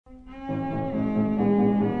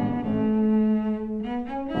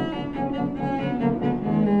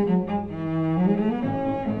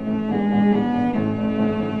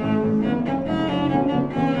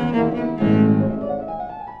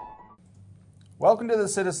Welcome to the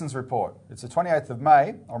Citizens Report. It's the 28th of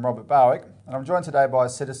May. I'm Robert Barwick, and I'm joined today by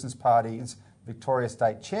Citizens Party's Victoria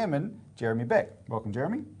State Chairman, Jeremy Beck. Welcome,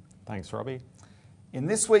 Jeremy. Thanks, Robbie. In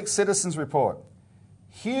this week's Citizens Report,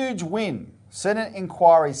 huge win. Senate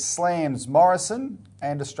inquiry slams Morrison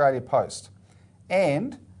and Australia Post.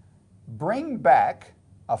 And bring back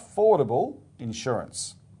affordable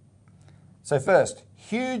insurance. So first,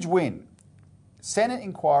 huge win. Senate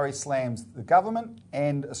inquiry slams the government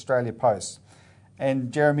and Australia Post.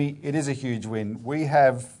 And Jeremy, it is a huge win. We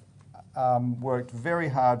have worked very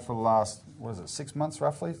hard for the last, 6 months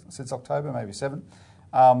roughly, since October, maybe 7,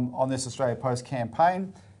 on this Australia Post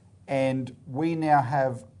campaign. And we now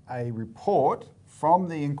have a report from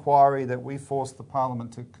the inquiry that we forced the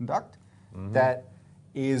Parliament to conduct that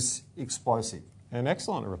is explosive. An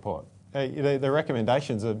excellent report. The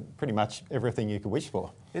recommendations are pretty much everything you could wish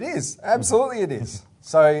for. It is, absolutely it is.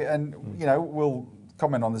 So, and you know, we'll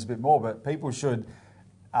comment on this a bit more, but people should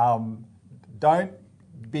don't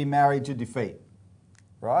be married to defeat,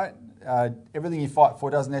 right? Everything you fight for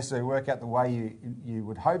doesn't necessarily work out the way you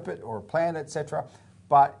would hope it or plan, etc.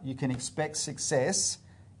 But you can expect success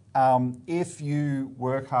if you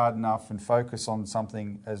work hard enough and focus on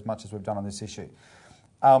something as much as we've done on this issue.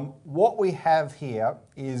 What we have here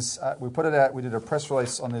is, we put it out, we did a press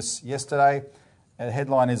release on this yesterday. The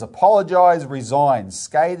headline is Apologise, Resigns,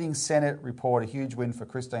 Scathing Senate Report, a huge win for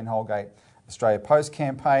Christine Holgate, Australia Post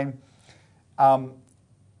campaign. The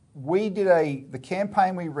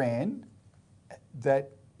campaign we ran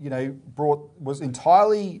that, was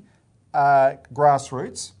entirely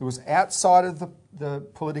grassroots. It was outside of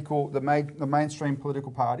the mainstream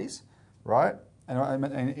political parties, right?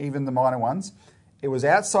 And even the minor ones. It was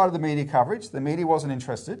outside of the media coverage. The media wasn't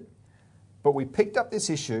interested. But we picked up this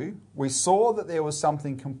issue. We saw that there was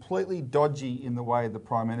something completely dodgy in the way the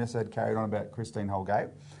Prime Minister had carried on about Christine Holgate,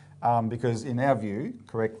 because in our view,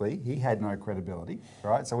 correctly, he had no credibility,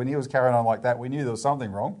 right? So when he was carrying on like that, we knew there was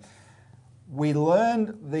something wrong. We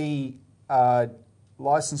learned the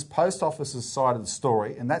licensed post office's side of the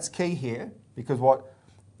story, and that's key here, because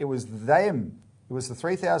it was the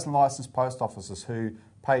 3,000 licensed post officers who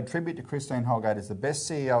paid tribute to Christine Holgate as the best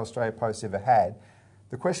CEO Australia Post ever had.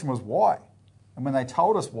 The question was why? And when they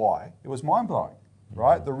told us why, it was mind-blowing,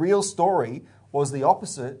 right? The real story was the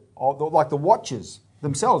opposite, like the watches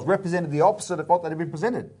themselves represented the opposite of what had been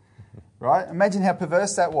presented, right? Imagine how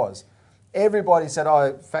perverse that was. Everybody said,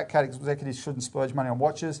 fat cat executives shouldn't splurge money on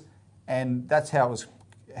watches, and that's how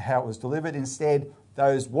it was delivered. Instead,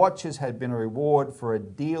 those watches had been a reward for a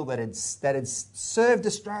deal that had served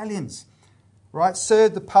Australians, right?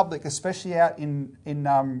 Served the public, especially out in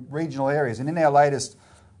regional areas. And in our latest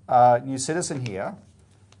New Citizen here,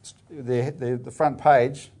 the front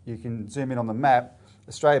page, you can zoom in on the map,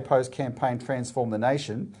 Australia Post campaign transform the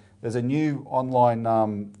nation. There's a new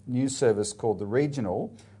online news service called The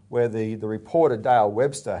Regional, where the reporter Dale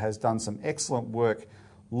Webster has done some excellent work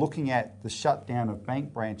looking at the shutdown of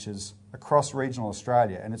bank branches across regional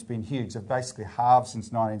Australia, and it's been huge. They've basically halved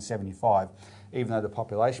since 1975, even though the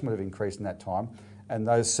population would have increased in that time. And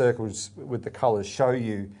those circles with the colours show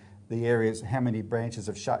you the areas, how many branches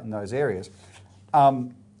have shut in those areas.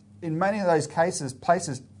 In many of those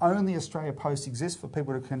places, only Australia Post exists for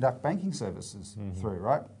people to conduct banking services through,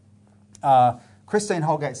 right? Christine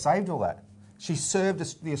Holgate saved all that. She served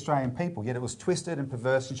the Australian people, yet it was twisted and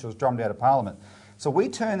perverse, and she was drummed out of Parliament. So we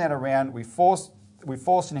turned that around. We forced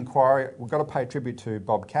an inquiry. We've got to pay tribute to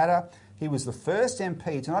Bob Katter. He was the first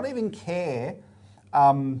MP to not even care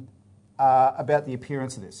about the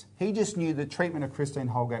appearance of this. He just knew the treatment of Christine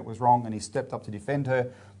Holgate was wrong, and he stepped up to defend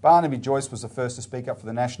her. Barnaby Joyce was the first to speak up for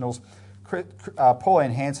the Nationals.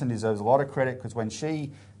 Pauline Hanson deserves a lot of credit, because when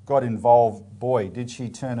she got involved, boy, did she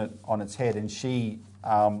turn it on its head. And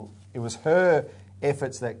it was her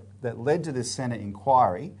efforts that led to this Senate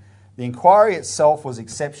inquiry. The inquiry itself was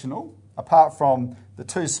exceptional, apart from the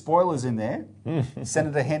two spoilers in there,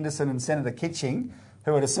 Senator Henderson and Senator Kitching,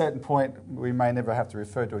 who at a certain point we may never have to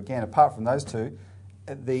refer to again. Apart from those two,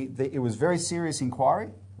 it was a very serious inquiry,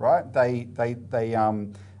 right?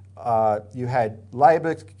 You had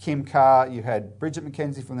Labor, Kim Carr, you had Bridget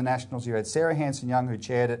McKenzie from the Nationals, you had Sarah Hanson-Young who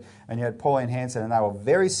chaired it, and you had Pauline Hanson, and they were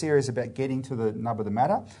very serious about getting to the nub of the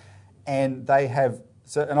matter. And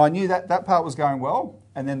and I knew that part was going well.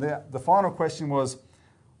 And then the final question was,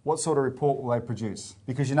 what sort of report will they produce?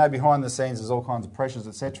 Because behind the scenes there's all kinds of pressures,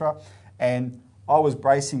 etc. And I was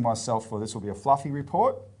bracing myself for this will be a fluffy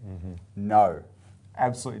report, No,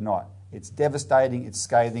 absolutely not. It's devastating, it's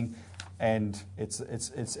scathing, and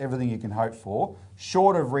it's everything you can hope for,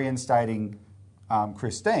 short of reinstating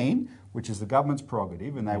Christine, which is the government's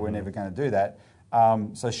prerogative, and they were never going to do that.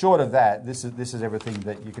 So short of that, this is everything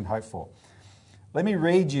that you can hope for. Let me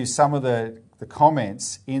read you some of the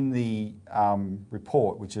comments in the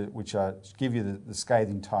report, which give you the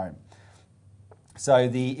scathing tone. So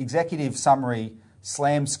the executive summary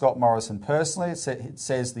slams Scott Morrison personally. It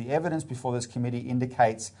says the evidence before this committee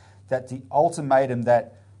indicates that the ultimatum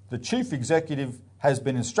that the chief executive has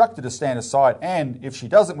been instructed to stand aside, and if she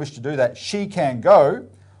doesn't wish to do that, she can go,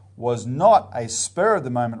 was not a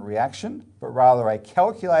spur-of-the-moment reaction, but rather a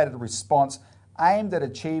calculated response aimed at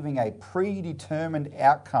achieving a predetermined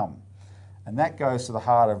outcome. And that goes to the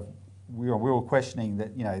heart of, we were questioning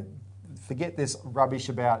that, forget this rubbish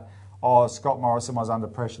about, Scott Morrison was under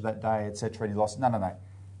pressure that day, etc., and he lost. No.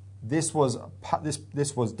 This was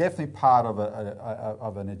definitely part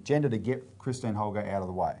of an agenda to get Christine Holgate out of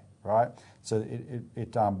the way, right? So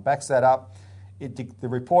it backs that up. The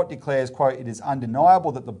report declares, quote, it is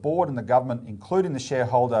undeniable that the board and the government, including the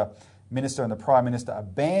shareholder minister and the Prime Minister,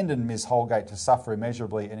 abandoned Ms Holgate to suffer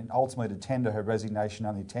immeasurably and ultimately to tender her resignation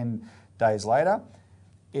only 10 days later.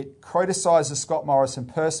 It criticises Scott Morrison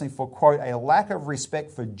personally for, quote, a lack of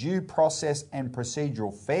respect for due process and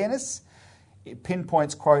procedural fairness. It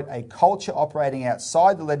pinpoints, quote, a culture operating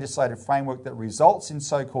outside the legislative framework that results in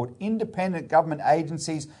so-called independent government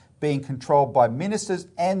agencies being controlled by ministers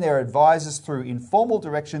and their advisors through informal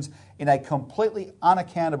directions in a completely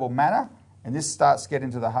unaccountable manner. And this starts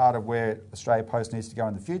getting to the heart of where Australia Post needs to go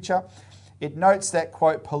in the future. It notes that,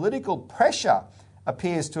 quote, political pressure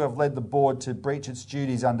appears to have led the board to breach its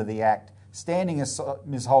duties under the Act, standing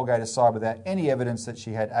Ms Holgate aside without any evidence that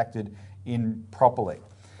she had acted improperly.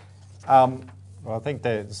 Well, I think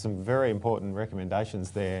there's some very important recommendations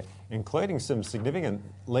there, including some significant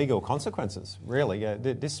legal consequences, really.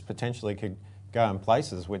 This potentially could go in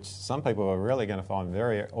places which some people are really going to find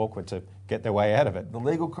very awkward to get their way out of it.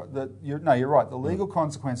 You're right. The legal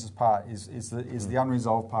consequences part is the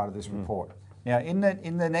unresolved part of this report. Now, in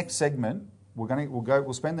the next segment,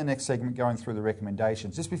 we'll spend the next segment going through the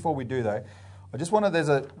recommendations. Just before we do, though, I just want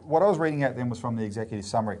to. What I was reading out then was from the executive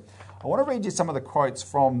summary. I want to read you some of the quotes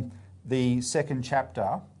from the second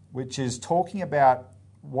chapter, which is talking about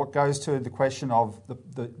what goes to the question of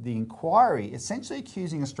the inquiry, essentially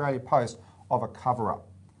accusing Australia Post of a cover-up.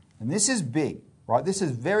 And this is big, right? This is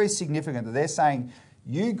very significant that they're saying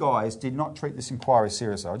you guys did not treat this inquiry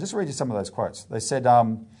seriously. I'll just read you some of those quotes. They said,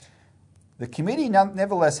 the committee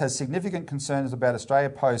nevertheless has significant concerns about Australia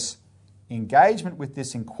Post's engagement with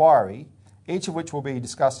this inquiry, each of which will be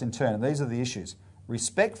discussed in turn. And these are the issues: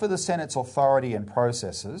 respect for the Senate's authority and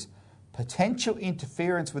processes, potential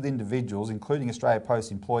interference with individuals, including Australia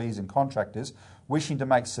Post employees and contractors, wishing to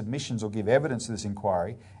make submissions or give evidence to this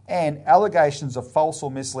inquiry, and allegations of false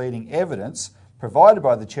or misleading evidence provided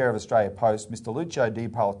by the Chair of Australia Post, Mr Lucio Di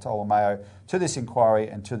Bartolomeo, to this inquiry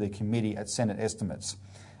and to the committee at Senate estimates.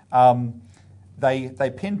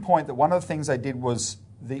 They pinpoint that one of the things they did was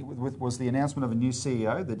the announcement of a new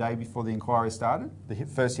CEO the day before the inquiry started, the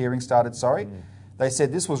first hearing started, sorry. They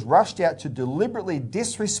said this was rushed out to deliberately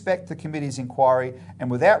disrespect the committee's inquiry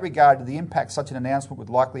and without regard to the impact such an announcement would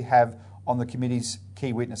likely have on the committee's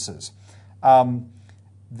key witnesses.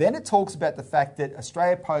 Then it talks about the fact that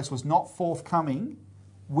Australia Post was not forthcoming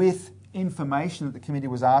with information that the committee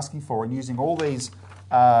was asking for and using all these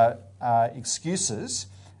excuses.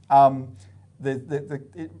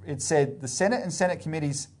 It said the Senate and Senate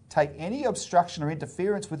committees take any obstruction or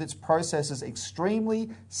interference with its processes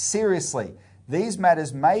extremely seriously. These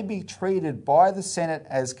matters may be treated by the Senate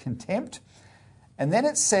as contempt. And then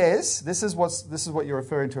it says, this is what you're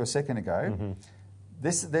referring to a second ago,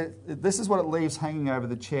 this is what it leaves hanging over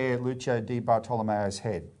the Chair, Lucio Di Bartolomeo's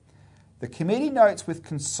head. The committee notes with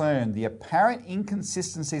concern the apparent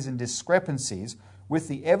inconsistencies and discrepancies with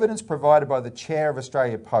the evidence provided by the Chair of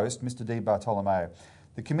Australia Post, Mr Di Bartolomeo.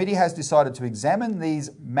 The committee has decided to examine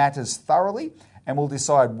these matters thoroughly and will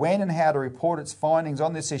decide when and how to report its findings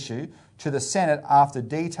on this issue to the Senate after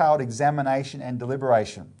detailed examination and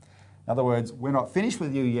deliberation. In other words, we're not finished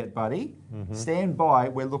with you yet, buddy. Stand by,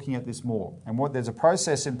 we're looking at this more. And there's a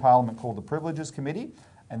process in Parliament called the Privileges Committee,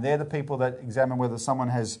 and they're the people that examine whether someone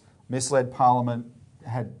has misled Parliament,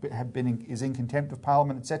 is in contempt of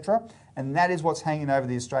Parliament, etc. And that is what's hanging over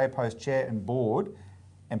the Australia Post Chair and Board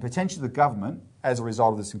and potentially the government as a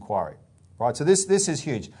result of this inquiry. Right, so this is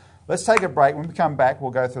huge. Let's take a break. When we come back,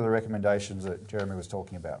 we'll go through the recommendations that Jeremy was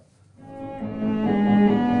talking about.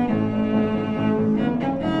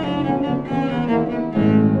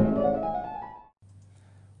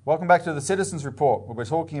 Welcome back to the Citizens Report, where we're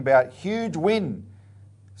talking about huge win.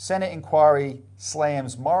 Senate inquiry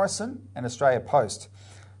slams Morrison and Australia Post.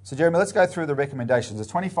 So, Jeremy, let's go through the recommendations. There's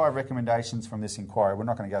 25 recommendations from this inquiry. We're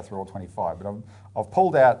not going to go through all 25, but I've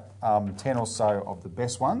pulled out 10 or so of the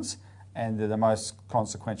best ones, and they're the most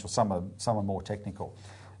consequential. Some are more technical.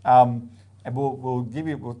 And we'll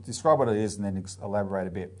describe what it is and then elaborate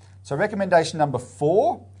a bit. So, recommendation number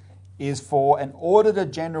 4 is for an Auditor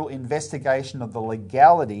General investigation of the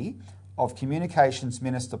legality of Communications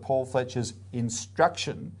Minister Paul Fletcher's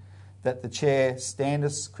instruction that the Chair stand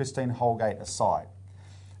Christine Holgate aside.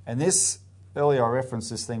 And this, earlier I referenced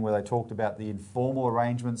this thing where they talked about the informal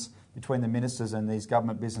arrangements between the ministers and these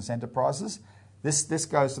government business enterprises. This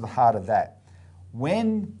goes to the heart of that.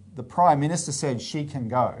 When the Prime Minister said she can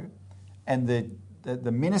go, and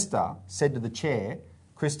the Minister said to the Chair,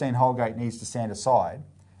 Christine Holgate needs to stand aside,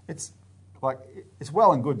 it's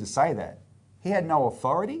well and good to say that. He had no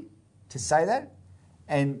authority to say that,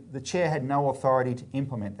 and the Chair had no authority to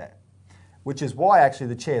implement that, which is why actually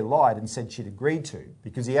the Chair lied and said she'd agreed to,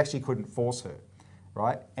 because he actually couldn't force her,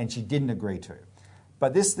 right? And she didn't agree to.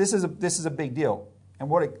 But this is a big deal. And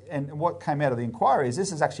what came out of the inquiry is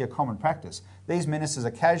this is actually a common practice. These ministers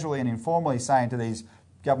are casually and informally saying to these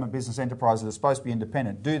government business enterprises that are supposed to be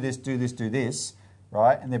independent, do this, do this, do this,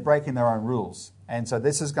 right? And they're breaking their own rules. And so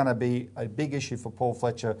this is going to be a big issue for Paul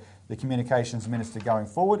Fletcher, the Communications Minister, going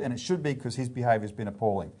forward, and it should be because his behaviour has been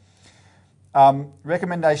appalling.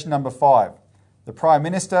 Recommendation number 5. The Prime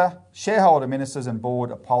Minister, shareholder ministers and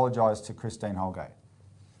board apologise to Christine Holgate.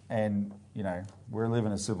 And, you know, we live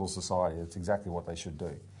in a civil society. That's exactly what they should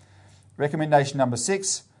do. Recommendation number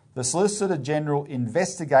 6. The Solicitor General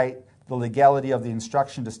investigate the legality of the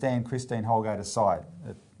instruction to stand Christine Holgate aside.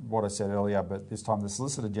 What I said earlier, but this time the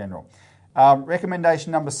Solicitor General.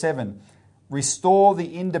 Recommendation number 7. Restore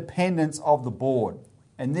the independence of the board.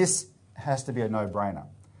 And this has to be a no-brainer.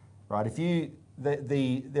 Right,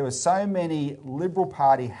 there were so many Liberal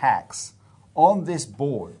Party hacks on this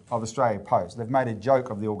board of Australia Post. They've made a joke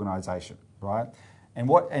of the organisation, right? And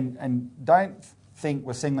don't think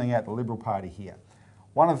we're singling out the Liberal Party here.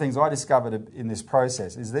 One of the things I discovered in this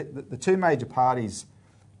process is that the two major parties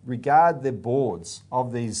regard their boards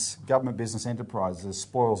of these government business enterprises as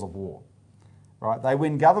spoils of war, right? They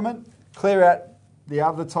win government, clear out the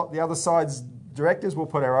other side's directors, we'll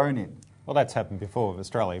put our own in. Well, that's happened before with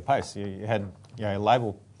Australia Post. You had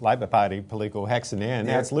Labor Party political hacks in there, and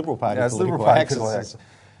now it's Liberal Party political hacks.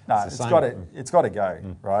 It's got to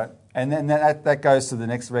go, right? And then that goes to the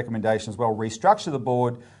next recommendation as well. Restructure the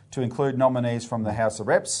board to include nominees from the House of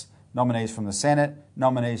Reps, nominees from the Senate,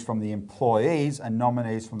 nominees from the employees, and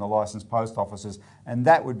nominees from the licensed post offices. And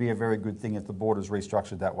that would be a very good thing if the board is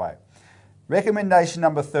restructured that way. Recommendation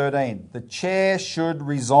number 13. The Chair should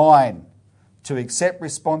resign to accept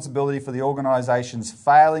responsibility for the organisation's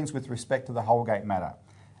failings with respect to the Holgate matter.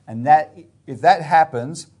 And if that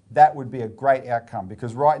happens, that would be a great outcome,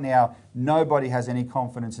 because right now nobody has any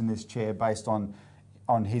confidence in this Chair based on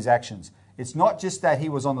his actions. It's not just that he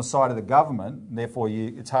was on the side of the government, and therefore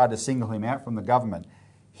it's hard to single him out from the government.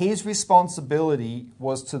 His responsibility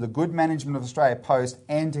was to the good management of Australia Post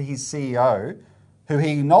and to his CEO, who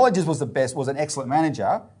he acknowledges was an excellent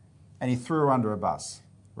manager, and he threw her under a bus.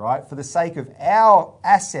 Right, for the sake of our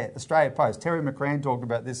asset, Australia Post. Terry McCrann talked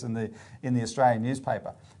about this in the Australian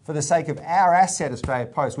newspaper. For the sake of our asset, Australia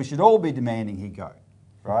Post, we should all be demanding he go.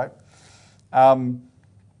 Right.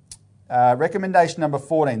 Recommendation number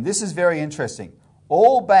 14. This is very interesting.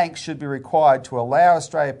 All banks should be required to allow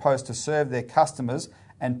Australia Post to serve their customers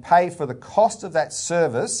and pay for the cost of that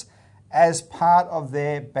service as part of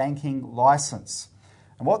their banking licence.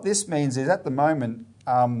 And what this means is, at the moment,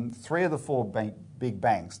 3 of the 4 big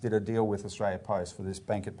banks did a deal with Australia Post for this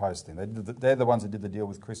bank at post thing. They're the ones that did the deal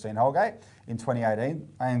with Christine Holgate in 2018.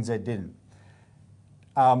 ANZ didn't.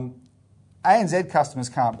 ANZ customers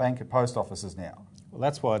can't bank at post offices now. Well,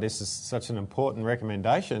 that's why this is such an important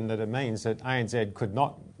recommendation, that it means that ANZ could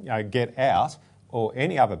not get out, or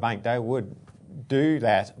any other bank, they would do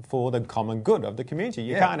that for the common good of the community.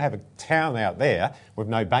 You can't have a town out there with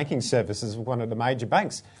no banking services with one of the major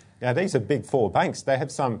banks. Now, these are big 4 banks. They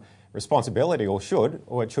have some responsibility, or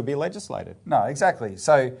it should be legislated. No, exactly.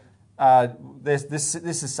 So this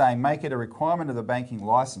is saying make it a requirement of the banking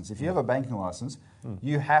licence. If you have a banking licence,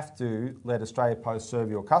 you have to let Australia Post serve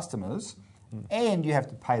your customers, and you have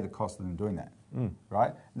to pay the cost of them doing that.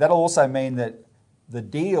 Right? That'll also mean that the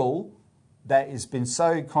deal that has been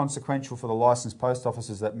so consequential for the licensed post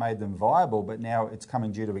offices that made them viable, but now it's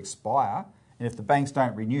coming due to expire, and if the banks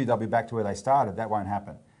don't renew, they'll be back to where they started. That won't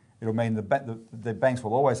happen. It'll mean the banks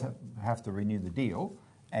will always have to renew the deal,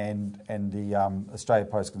 and the Australia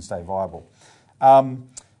Post can stay viable.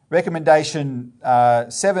 Recommendation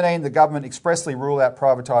 17, the government expressly rule out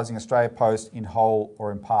privatising Australia Post in whole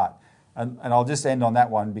or in part. And I'll just end on that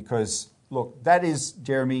one because, look, that is,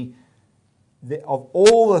 Jeremy, of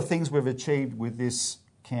all the things we've achieved with this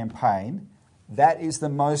campaign, that is the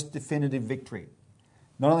most definitive victory.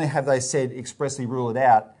 Not only have they said expressly rule it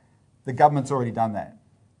out, the government's already done that.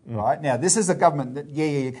 Right? Now, this is a government that,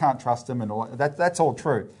 you can't trust them and all that. That's all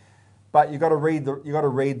true. But you've got to read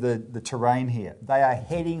the terrain here. They are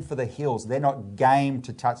heading for the hills. They're not game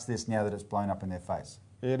to touch this now that it's blown up in their face.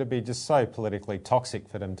 It'd be just so politically toxic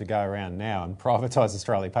for them to go around now and privatise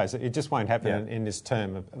Australia Post. It just won't happen in this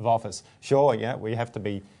term of office. Sure, we have to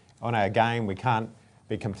be on our game. We can't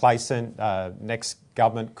be complacent. Next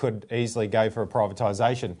government could easily go for a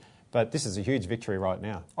privatisation. But this is a huge victory right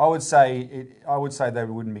now. I would say they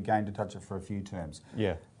wouldn't be game to touch it for a few terms.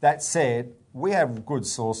 Yeah. That said, we have good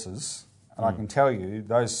sources, and I can tell you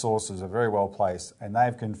those sources are very well placed, and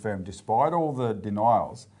they've confirmed, despite all the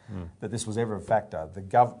denials, that this was ever a factor.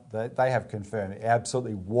 They have confirmed it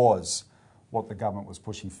absolutely was what the government was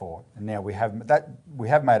pushing for, and now we have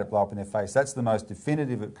made it blow up in their face. That's the most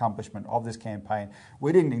definitive accomplishment of this campaign.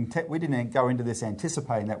 We didn't go into this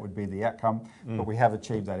anticipating that would be the outcome, but we have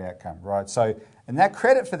achieved that outcome, right? So, and that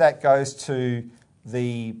credit for that goes to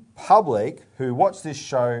the public who watch this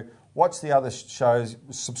show, watch the other shows,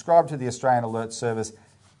 subscribe to the Australian Alert Service,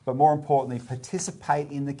 but more importantly,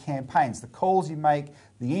 participate in the campaigns. The calls you make,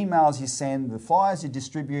 the emails you send, the flyers you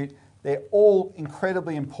distribute, they're all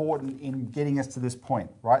incredibly important in getting us to this point,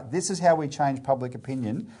 right? This is how we change public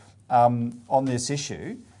opinion on this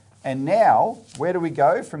issue. And now, where do we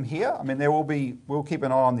go from here? I mean, we'll keep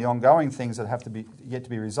an eye on the ongoing things that have to be yet to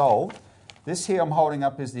be resolved. This here I'm holding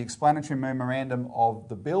up is the explanatory memorandum of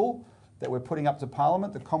the bill that we're putting up to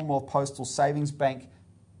Parliament, the Commonwealth Postal Savings Bank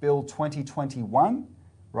Bill 2021,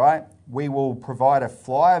 right? We will provide a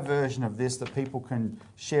flyer version of this that people can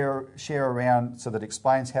share around so that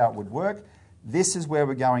explains how it would work. This is where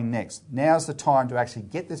we're going next. Now's the time to actually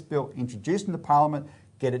get this bill introduced into Parliament,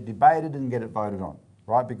 get it debated and get it voted on,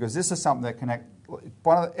 right? Because this is something that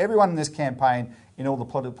everyone in this campaign, in all the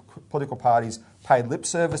political parties, paid lip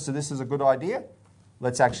service to this as a good idea.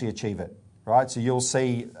 Let's actually achieve it, right? So you'll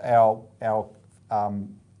see our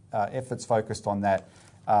efforts focused on that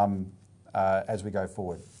as we go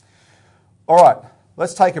forward. All right,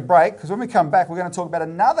 let's take a break because when we come back, we're going to talk about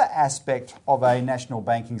another aspect of a national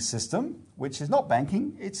banking system, which is not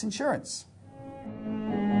banking, it's insurance.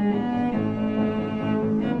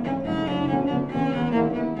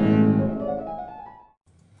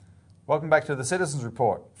 Welcome back to the Citizens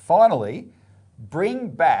Report. Finally, bring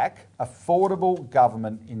back affordable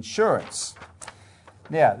government insurance.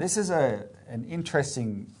 Now, this is an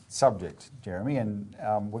interesting subject, Jeremy, and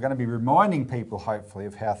we're going to be reminding people, hopefully,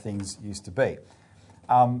 of how things used to be.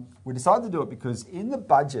 We decided to do it because in the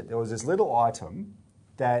budget there was this little item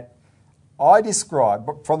that I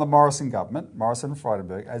described from the Morrison government, Morrison and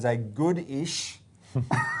Frydenberg, as a good-ish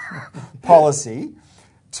policy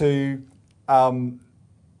to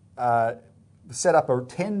set up a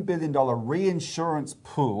 $10 billion reinsurance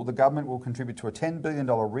pool. The government will contribute to a $10 billion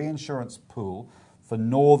reinsurance pool for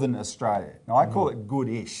Northern Australia. Now, I call it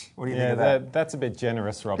good-ish. What do you think of that? That's a bit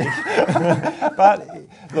generous, Robbie. But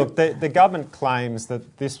look, the government claims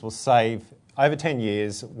that this will save, over 10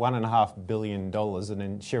 years, $1.5 billion in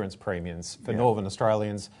insurance premiums for Northern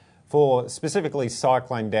Australians for specifically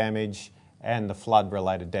cyclone damage and the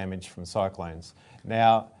flood-related damage from cyclones.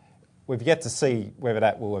 Now, we've yet to see whether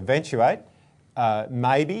that will eventuate.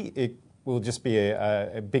 Maybe it will just be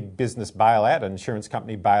a big business bailout, an insurance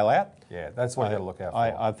company bailout. Yeah, that's what you've got to look out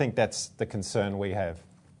for. I think that's the concern we have.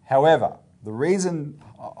 However, the reason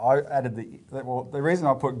I added the reason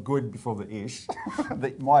I put good before the ish,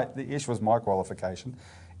 the ish was my qualification,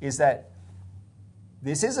 is that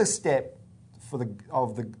this is a step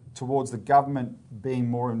towards the government being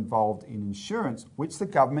more involved in insurance, which the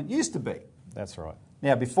government used to be. That's right.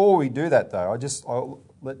 Now, before we do that, though, I'll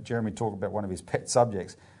let Jeremy talk about one of his pet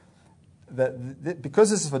subjects. Because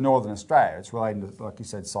this is for Northern Australia, it's related to, like you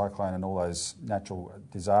said, cyclone and all those natural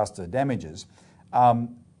disaster damages.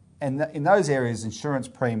 And in those areas, insurance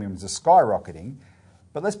premiums are skyrocketing.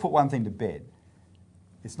 But let's put one thing to bed.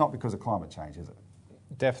 It's not because of climate change, is it?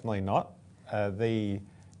 Definitely not. The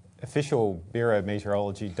official Bureau of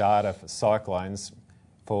Meteorology data for cyclones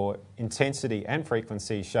for intensity and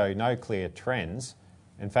frequency show no clear trends.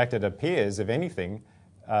 In fact, it appears, if anything,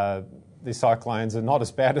 the cyclones are not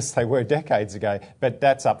as bad as they were decades ago, but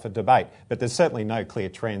that's up for debate. But there's certainly no clear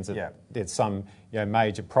trends that there's some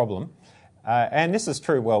major problem. And this is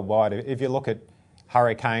true worldwide. If you look at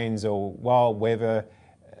hurricanes or wild weather.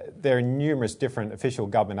 There are numerous different official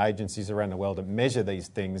government agencies around the world that measure these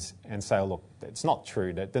things and say, oh, look, it's not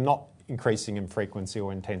true, that they're not increasing in frequency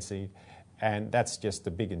or intensity, and that's just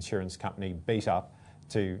the big insurance company beat up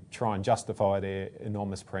to try and justify their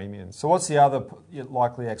enormous premiums. So what's the other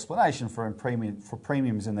likely explanation for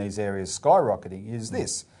premiums in these areas skyrocketing is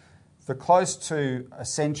this. For close to a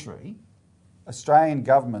century, Australian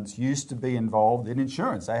governments used to be involved in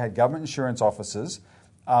insurance. They had government insurance offices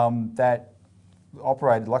that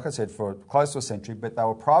operated, like I said, for close to a century, but they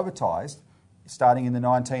were privatised starting in the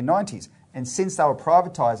 1990s. And since they were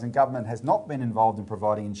privatised and government has not been involved in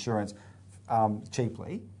providing insurance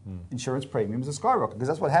cheaply, insurance premiums are skyrocketing, because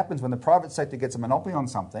that's what happens when the private sector gets a monopoly on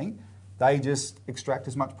something. They just extract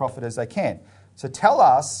as much profit as they can. So tell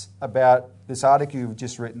us about this article you've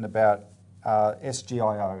just written about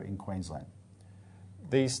SGIO in Queensland.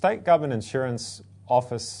 The State Government Insurance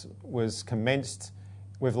Office was commenced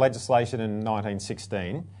with legislation in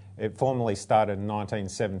 1916. It formally started in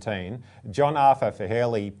 1917. John Arthur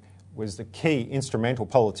Fairley was the key instrumental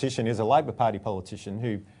politician. He was a Labor Party politician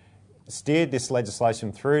who steered this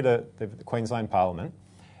legislation through the Queensland Parliament,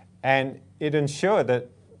 and it ensured that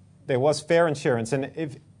there was fair insurance, and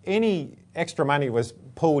if any extra money was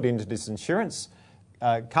pulled into this insurance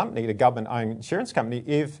company, the government-owned insurance company,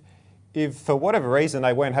 if for whatever reason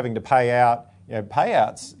they weren't having to pay out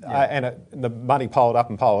payouts and the money piled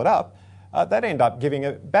up, they'd end up giving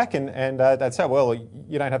it back, and they'd say, well,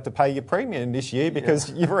 you don't have to pay your premium this year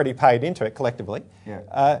because you've already paid into it collectively.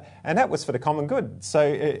 And that was for the common good.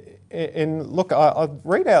 So, look, I'll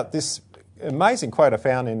read out this amazing quote I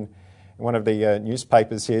found in one of the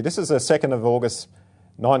newspapers here. This is a 2nd of August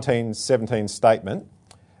 1917 statement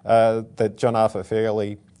that John Arthur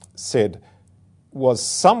Fairley said was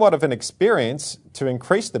somewhat of an experience to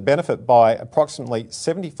increase the benefit by approximately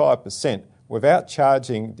 75% without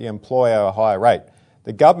charging the employer a higher rate.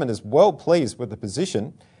 The government is well pleased with the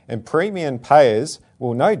position, and premium payers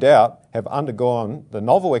will no doubt have undergone the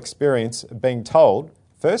novel experience of being told,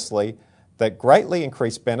 firstly, that greatly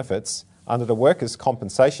increased benefits under the Workers'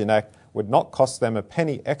 Compensation Act would not cost them a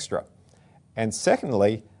penny extra, and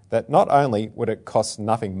secondly, that not only would it cost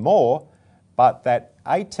nothing more, but that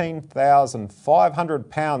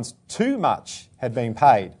 £18,500 too much had been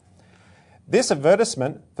paid. This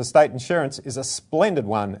advertisement for state insurance is a splendid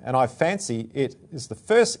one, and I fancy it is the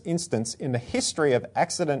first instance in the history of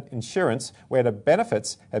accident insurance where the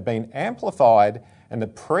benefits have been amplified and the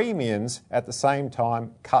premiums at the same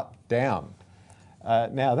time cut down.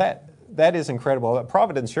 Now that is incredible. A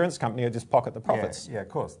private insurance company will just pocket the profits. Yeah, of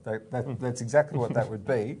course. That's exactly what that would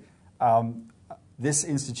be. This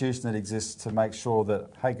institution that exists to make sure that,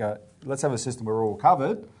 hey, let's have a system where we're all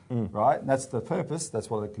covered, right? And that's the purpose. That's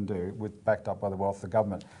what it can do, backed up by the wealth of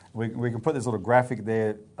government. We can put this little graphic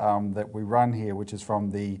there that we run here, which is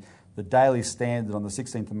from the Daily Standard on the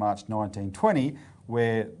 16th of March 1920,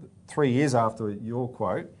 where 3 years after your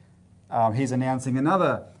quote, he's announcing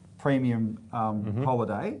another premium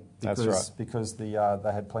holiday because they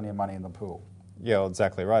had plenty of money in the pool. Yeah, well,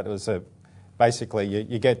 exactly right. It was basically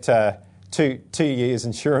you get two years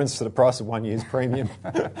insurance for the price of 1 year's premium.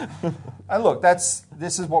 And look, this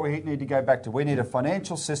is what we need to go back to. We need a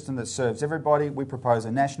financial system that serves everybody. We propose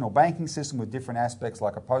a national banking system with different aspects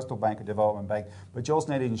like a postal bank, a development bank, but you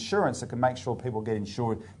also need insurance that can make sure people get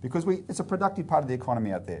insured because it's a productive part of the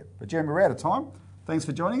economy out there. But Jeremy, we're out of time. Thanks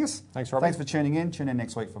for joining us. Thanks, Robbie. Thanks for tuning in. Tune in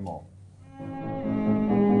next week for more.